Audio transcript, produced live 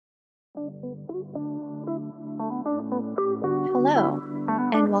Hello,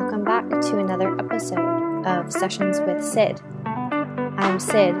 and welcome back to another episode of Sessions with Sid. I'm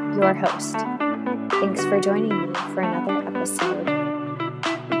Sid, your host. Thanks for joining me for another episode.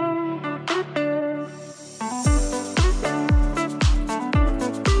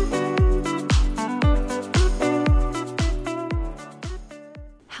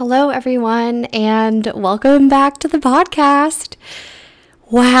 Hello, everyone, and welcome back to the podcast.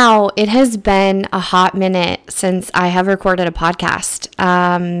 Wow, it has been a hot minute since I have recorded a podcast.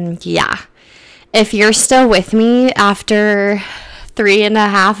 If you're still with me after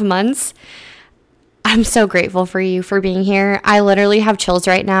 3.5 months, I'm so grateful for you for being here. I literally have chills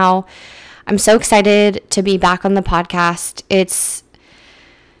right now. I'm so excited to be back on the podcast. It's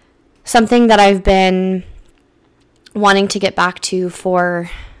something that I've been wanting to get back to for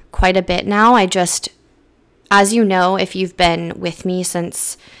quite a bit now. As you know, if you've been with me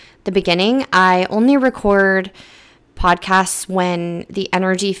since the beginning, I only record podcasts when the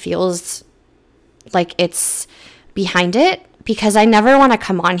energy feels like it's behind it, because I never want to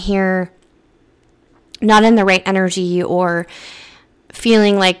come on here not in the right energy or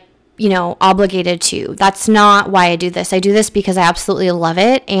feeling like, obligated to. That's not why I do this. I do this because I absolutely love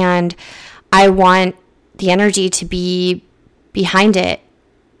it, and I want the energy to be behind it,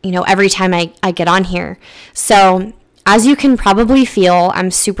 every time I get on here. So as you can probably feel,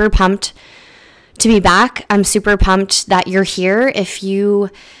 I'm super pumped to be back. I'm super pumped that you're here. If you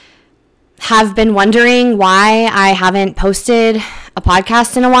have been wondering why I haven't posted a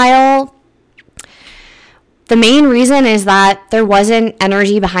podcast in a while, the main reason is that there wasn't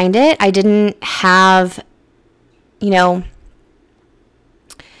energy behind it. I didn't have, the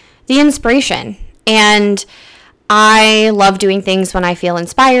inspiration. And I love doing things when I feel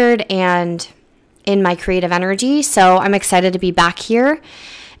inspired and in my creative energy. So I'm excited to be back here.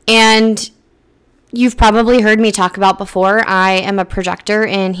 And you've probably heard me talk about before, I am a projector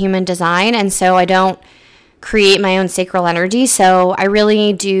in human design. And so I don't create my own sacral energy. So I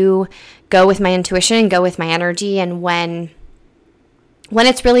really do go with my intuition and go with my energy, and when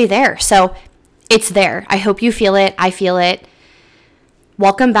it's really there. So it's there. I hope you feel it. I feel it.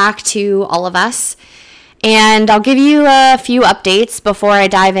 Welcome back to all of us. And I'll give you a few updates before I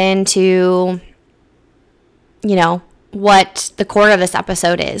dive into, what the core of this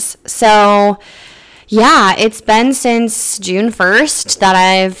episode is. So, it's been since June 1st that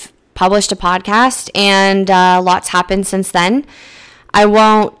I've published a podcast, and lots happened since then. I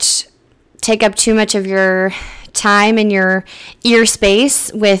won't take up too much of your time and your ear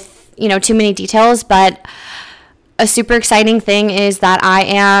space with, too many details, but a super exciting thing is that I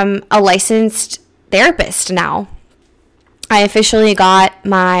am a licensed therapist now. I officially got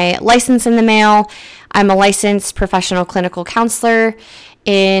my license in the mail. I'm a licensed professional clinical counselor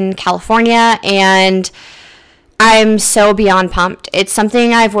in California, and I'm so beyond pumped. It's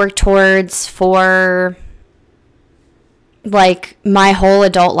something I've worked towards for my whole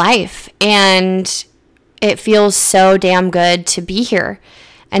adult life, and it feels so damn good to be here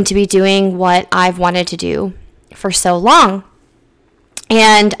and to be doing what I've wanted to do for so long.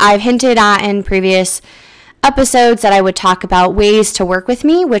 And I've hinted at in previous episodes that I would talk about ways to work with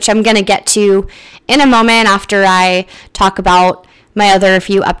me, which I'm going to get to in a moment after I talk about my other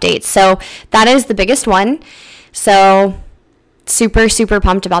few updates. So that is the biggest one. So super, super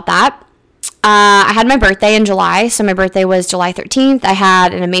pumped about that. I had my birthday in July. So my birthday was July 13th. I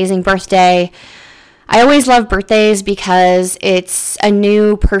had an amazing birthday. I always love birthdays because it's a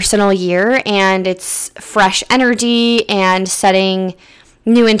new personal year and it's fresh energy and setting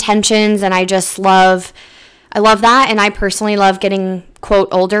new intentions. And I love that. And I personally love getting, quote,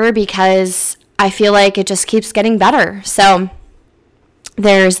 older because I feel like it just keeps getting better. So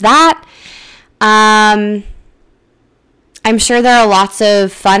there's that. I'm sure there are lots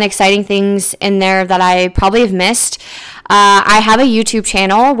of fun, exciting things in there that I probably have missed. I have a YouTube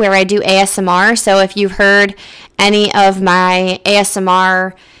channel where I do ASMR. So if you've heard any of my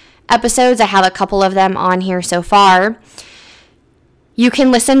ASMR episodes, I have a couple of them on here so far. You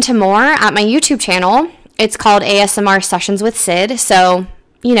can listen to more at my YouTube channel. It's called ASMR Sessions with Sid. So,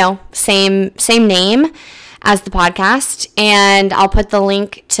 same name as the podcast. And I'll put the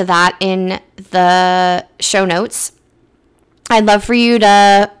link to that in the show notes. I'd love for you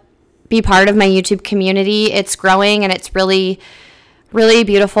to be part of my YouTube community. It's growing and it's really, really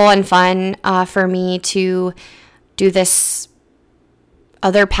beautiful and fun for me to do this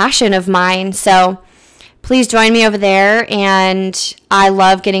other passion of mine. So please join me over there. And I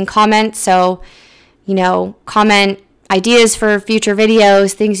love getting comments. So, comment ideas for future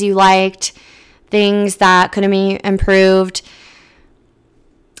videos, things you liked, things that could have been improved.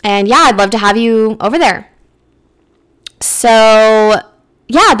 And yeah, I'd love to have you over there. So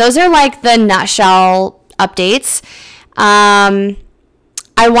yeah, those are like the nutshell updates.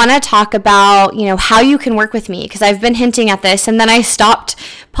 I want to talk about, how you can work with me, because I've been hinting at this and then I stopped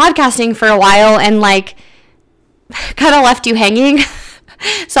podcasting for a while and like kind of left you hanging.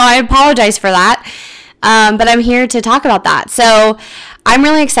 So I apologize for that. But I'm here to talk about that. So I'm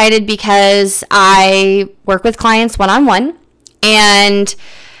really excited because I work with clients one-on-one, and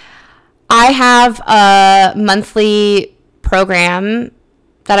I have a monthly program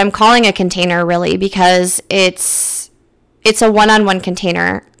that I'm calling a container, really, because it's a one-on-one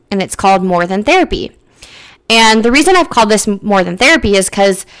container, and it's called More Than Therapy. And the reason I've called this More Than Therapy is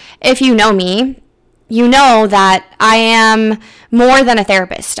because if you know me, you know that I am more than a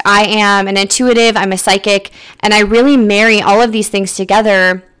therapist. I am an intuitive, I'm a psychic, and I really marry all of these things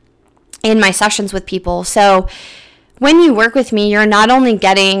together in my sessions with people. So when you work with me, you're not only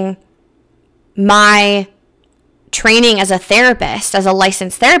getting my training as a therapist, as a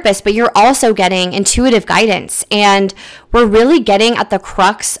licensed therapist, but you're also getting intuitive guidance. And we're really getting at the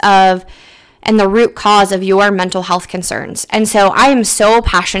crux of and the root cause of your mental health concerns. And so I am so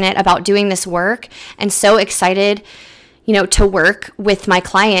passionate about doing this work and so excited, to work with my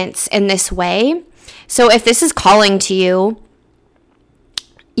clients in this way. So if this is calling to you,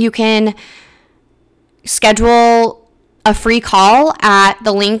 you can schedule a free call at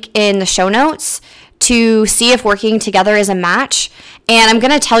the link in the show notes to see if working together is a match. And I'm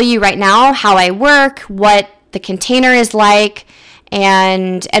going to tell you right now how I work, what the container is like,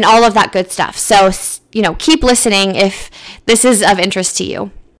 and all of that good stuff. So, keep listening if this is of interest to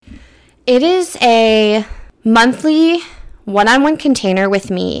you. It is a monthly one-on-one container with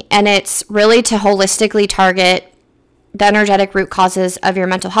me, and it's really to holistically target the energetic root causes of your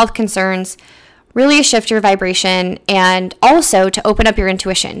mental health concerns, really shift your vibration, and also to open up your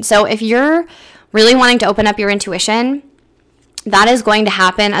intuition. So if you're really wanting to open up your intuition, that is going to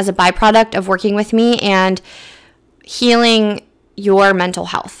happen as a byproduct of working with me and healing your mental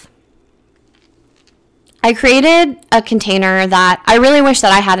health. I created a container that I really wish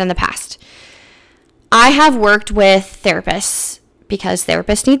that I had in the past. I have worked with therapists, because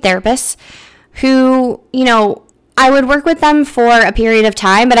therapists need therapists, who, I would work with them for a period of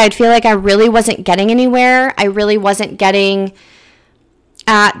time, but I'd feel like I really wasn't getting anywhere. I really wasn't getting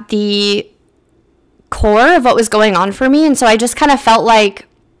at the core of what was going on for me. And so I just kind of felt like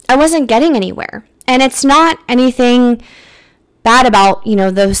I wasn't getting anywhere. And it's not anything bad about,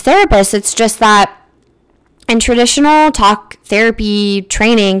 those therapists. It's just that in traditional talk therapy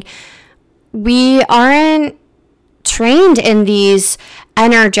training, we aren't trained in these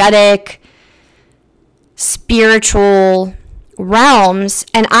energetic, spiritual realms.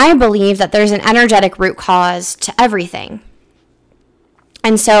 And I believe that there's an energetic root cause to everything.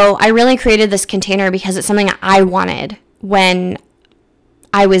 And so I really created this container because it's something I wanted when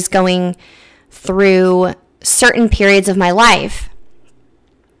I was going through certain periods of my life.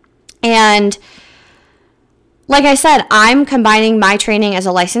 And like I said, I'm combining my training as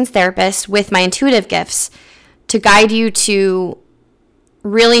a licensed therapist with my intuitive gifts to guide you to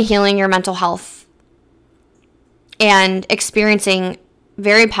really healing your mental health and experiencing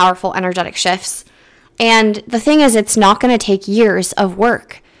very powerful energetic shifts. And the thing is, it's not going to take years of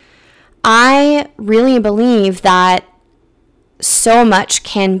work. I really believe that so much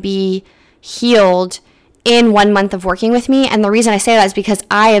can be healed in 1 month of working with me. And the reason I say that is because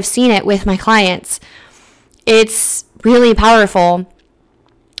I have seen it with my clients. It's really powerful.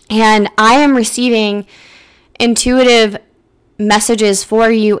 And I am receiving intuitive messages for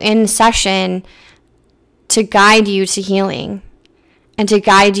you in session to guide you to healing and to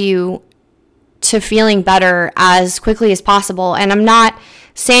guide you to feeling better as quickly as possible. And I'm not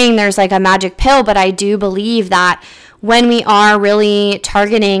saying there's like a magic pill, but I do believe that when we are really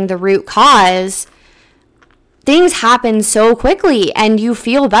targeting the root cause, things happen so quickly and you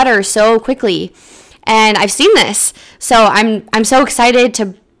feel better so quickly. And I've seen this. So I'm so excited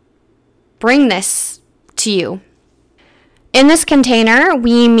to bring this to you. In this container,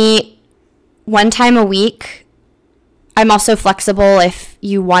 we meet one time a week. I'm also flexible if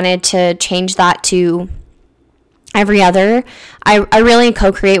you wanted to change that to every other. I really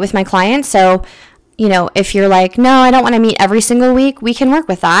co-create with my clients. So, if you're like, no, I don't want to meet every single week, we can work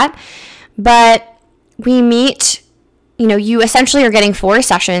with that. But we meet, you essentially are getting 4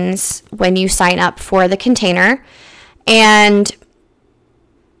 sessions when you sign up for the container. And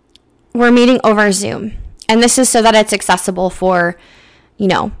we're meeting over Zoom. And this is so that it's accessible for,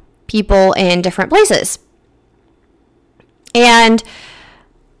 people in different places. And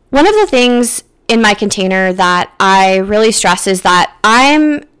one of the things in my container that I really stress is that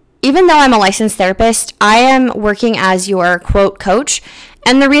I'm even though I'm a licensed therapist, I am working as your quote coach.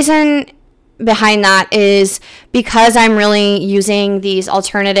 And the reason behind that is because I'm really using these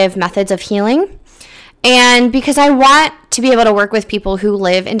alternative methods of healing, and because I want to be able to work with people who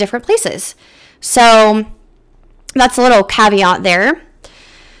live in different places. So that's a little caveat there.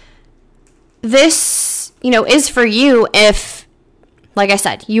 This, is for you if, like I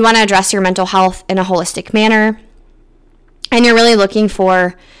said, you want to address your mental health in a holistic manner, and you're really looking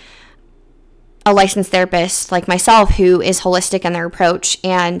for a licensed therapist like myself who is holistic in their approach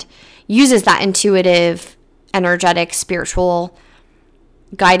and uses that intuitive, energetic, spiritual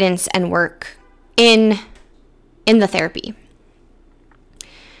guidance and work in the therapy.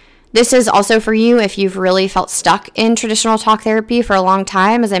 This is also for you if you've really felt stuck in traditional talk therapy for a long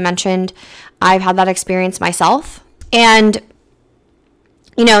time. As I mentioned, I've had that experience myself. And,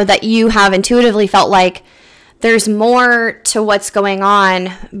 that you have intuitively felt like there's more to what's going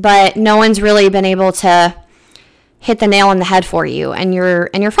on, but no one's really been able to hit the nail on the head for you, and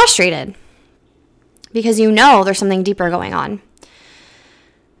you're frustrated because there's something deeper going on.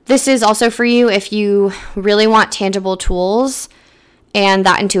 This is also for you if you really want tangible tools and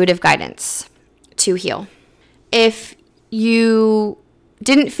that intuitive guidance to heal. If you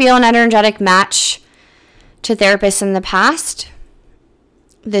didn't feel an energetic match to therapists in the past,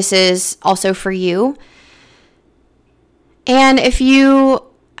 this is also for you. And if you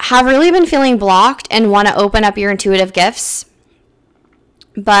have really been feeling blocked and want to open up your intuitive gifts,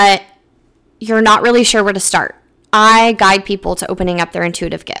 but you're not really sure where to start, I guide people to opening up their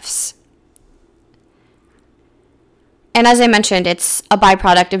intuitive gifts. And as I mentioned, it's a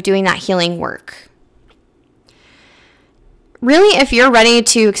byproduct of doing that healing work. Really, if you're ready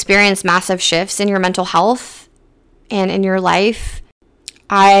to experience massive shifts in your mental health and in your life,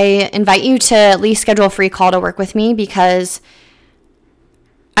 I invite you to at least schedule a free call to work with me, because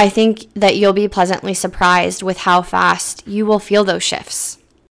I think that you'll be pleasantly surprised with how fast you will feel those shifts.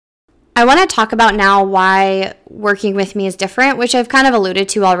 I want to talk about now why working with me is different, which I've kind of alluded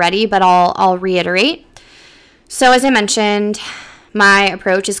to already, but I'll reiterate. So as I mentioned, my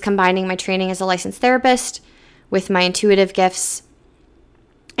approach is combining my training as a licensed therapist with my intuitive gifts.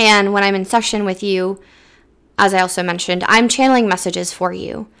 And when I'm in session with you, as I also mentioned, I'm channeling messages for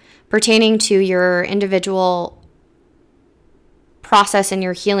you pertaining to your individual process in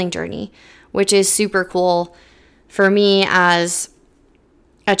your healing journey, which is super cool for me as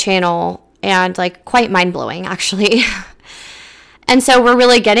a channel and quite mind-blowing, actually. And so we're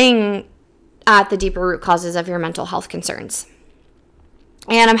really getting at the deeper root causes of your mental health concerns.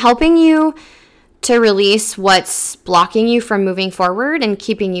 And I'm helping you to release what's blocking you from moving forward and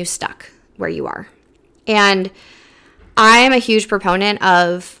keeping you stuck where you are. And I'm a huge proponent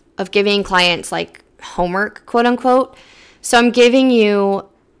of giving clients homework, quote unquote. So I'm giving you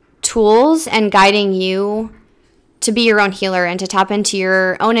tools and guiding you to be your own healer and to tap into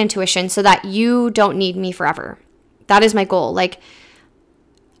your own intuition so that you don't need me forever. That is my goal.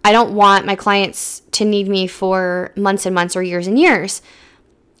 I don't want my clients to need me for months and months or years and years.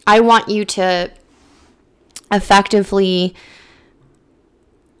 I want you to effectively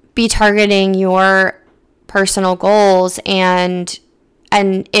be targeting your personal goals and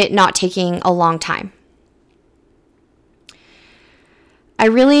it not taking a long time. I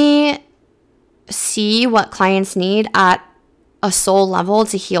really see what clients need at a soul level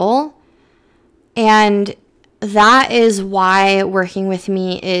to heal, and that is why working with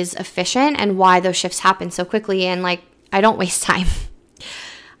me is efficient and why those shifts happen so quickly, and I don't waste time.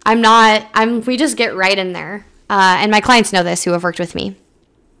 We just get right in there. And my clients know this who have worked with me.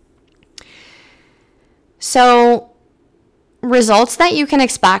 So results that you can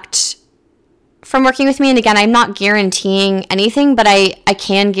expect from working with me, and again, I'm not guaranteeing anything, but I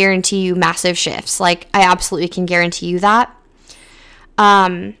can guarantee you massive shifts. I absolutely can guarantee you that.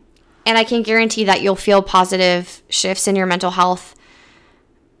 And I can guarantee that you'll feel positive shifts in your mental health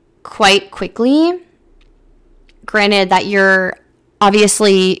quite quickly. Granted that you're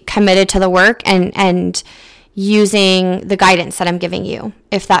obviously committed to the work and using the guidance that I'm giving you,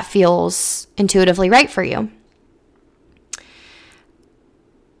 if that feels intuitively right for you.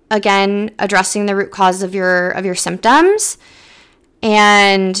 Again, addressing the root cause of your symptoms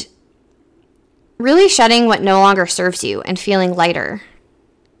and really shedding what no longer serves you and feeling lighter.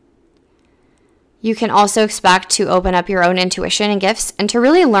 You can also expect to open up your own intuition and gifts and to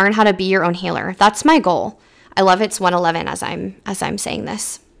really learn how to be your own healer. That's my goal. I love it's 111 as I'm saying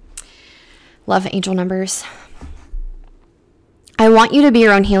this. Love angel numbers. I want you to be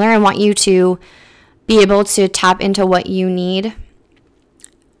your own healer. I want you to be able to tap into what you need,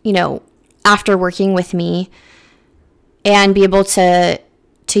 after working with me, and be able to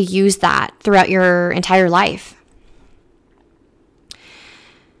to use that throughout your entire life.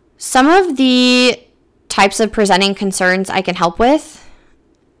 Some of the types of presenting concerns I can help with,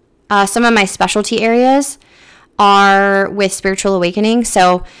 some of my specialty areas are with spiritual awakening.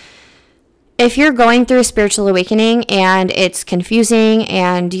 So if you're going through a spiritual awakening and it's confusing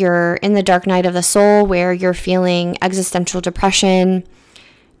and you're in the dark night of the soul where you're feeling existential depression,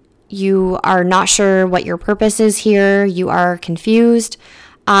 you are not sure what your purpose is here, you are confused,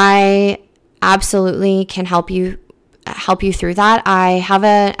 I absolutely can help you through that. I have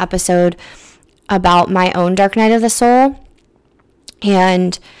an episode about my own dark night of the soul,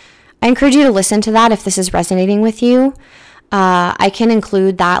 and I encourage you to listen to that if this is resonating with you. I can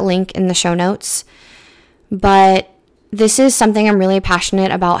include that link in the show notes, but this is something I'm really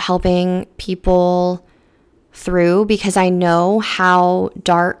passionate about helping people through because I know how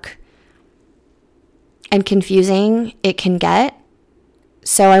dark and confusing it can get.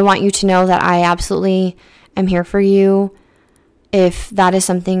 So I want you to know that I absolutely am here for you if that is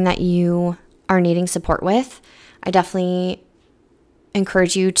something that you are needing support with. I definitely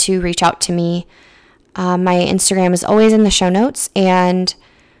encourage you to reach out to me. My Instagram is always in the show notes, and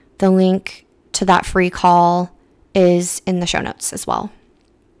the link to that free call is in the show notes as well.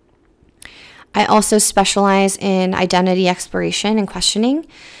 I also specialize in identity exploration and questioning.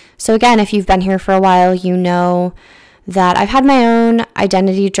 So again, if you've been here for a while, you know that I've had my own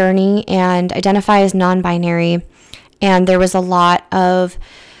identity journey and identify as non-binary, and there was a lot on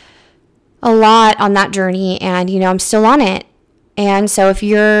that journey, and I'm still on it. And so if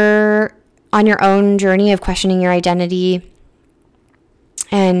you're on your own journey of questioning your identity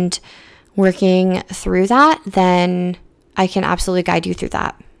and working through that, then I can absolutely guide you through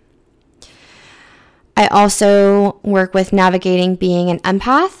that. I also work with navigating being an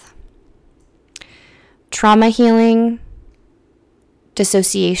empath, trauma healing,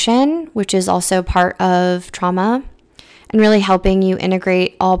 dissociation, which is also part of trauma, and really helping you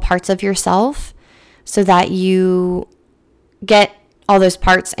integrate all parts of yourself so that you get all those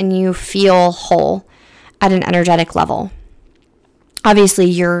parts and you feel whole at an energetic level. Obviously,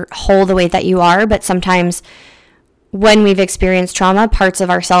 you're whole the way that you are, but sometimes when we've experienced trauma, parts of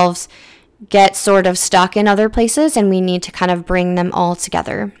ourselves get sort of stuck in other places, and we need to kind of bring them all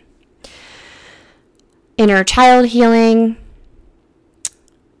together. Inner child healing,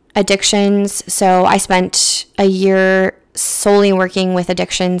 addictions. So I spent a year solely working with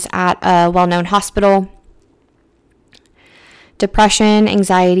addictions at a well-known hospital. Depression,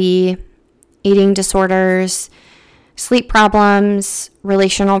 anxiety, eating disorders, sleep problems,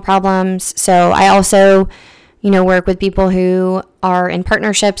 relational problems. So I also, work with people who are in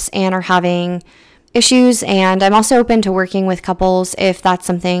partnerships and are having issues, and I'm also open to working with couples. If that's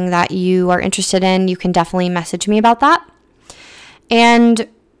something that you are interested in, you can definitely message me about that. And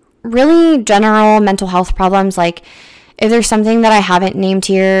really general mental health problems, like if there's something that I haven't named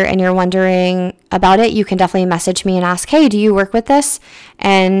here and you're wondering about it, you can definitely message me and ask, hey, do you work with this?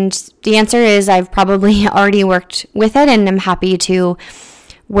 And the answer is I've probably already worked with it, and I'm happy to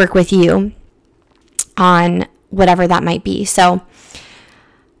work with you on whatever that might be. So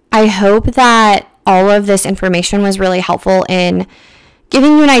I hope that all of this information was really helpful in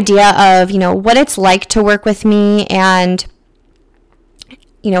giving you an idea of, what it's like to work with me, and,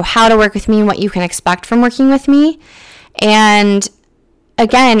 how to work with me and what you can expect from working with me. And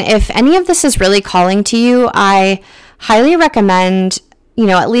again, if any of this is really calling to you, I highly recommend,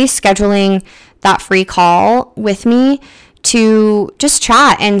 at least scheduling that free call with me to just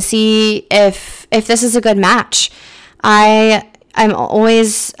chat and see if this is a good match. I'm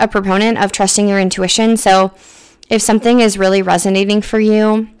always a proponent of trusting your intuition. So if something is really resonating for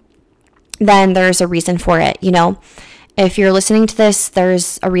you, then there's a reason for it. If you're listening to this,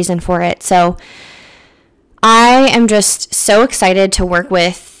 there's a reason for it. So I am just so excited to work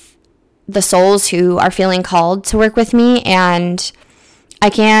with the souls who are feeling called to work with me, and I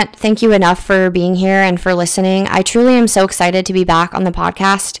can't thank you enough for being here and for listening. I truly am so excited to be back on the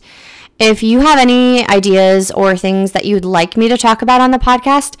podcast. If you have any ideas or things that you'd like me to talk about on the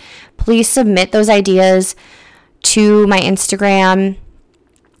podcast, please submit those ideas to my Instagram.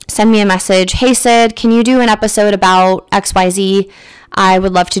 Send me a message. Hey, Sid, can you do an episode about XYZ? I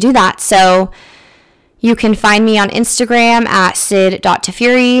would love to do that. So you can find me on Instagram at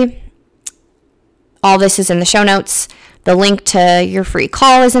sid.tefuri. All this is in the show notes. The link to your free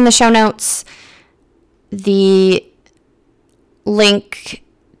call is in the show notes. The link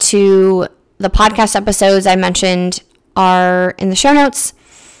to the podcast episodes I mentioned are in the show notes.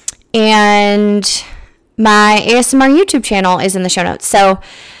 And my ASMR YouTube channel is in the show notes. So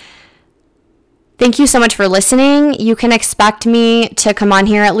Thank you so much for listening. You can expect me to come on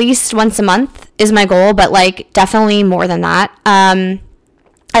here at least once a month is my goal, but like definitely more than that.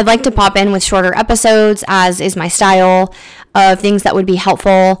 I'd like to pop in with shorter episodes, as is my style, of things that would be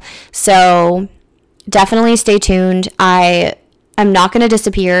helpful. So definitely stay tuned. I am not going to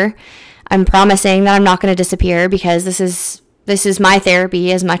disappear. I'm promising that I'm not going to disappear, because this is my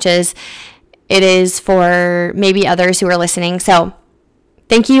therapy as much as it is for maybe others who are listening. So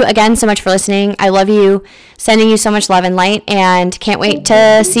thank you again so much for listening. I love you, sending you so much love and light, and can't wait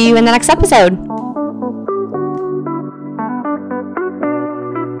to see you in the next episode.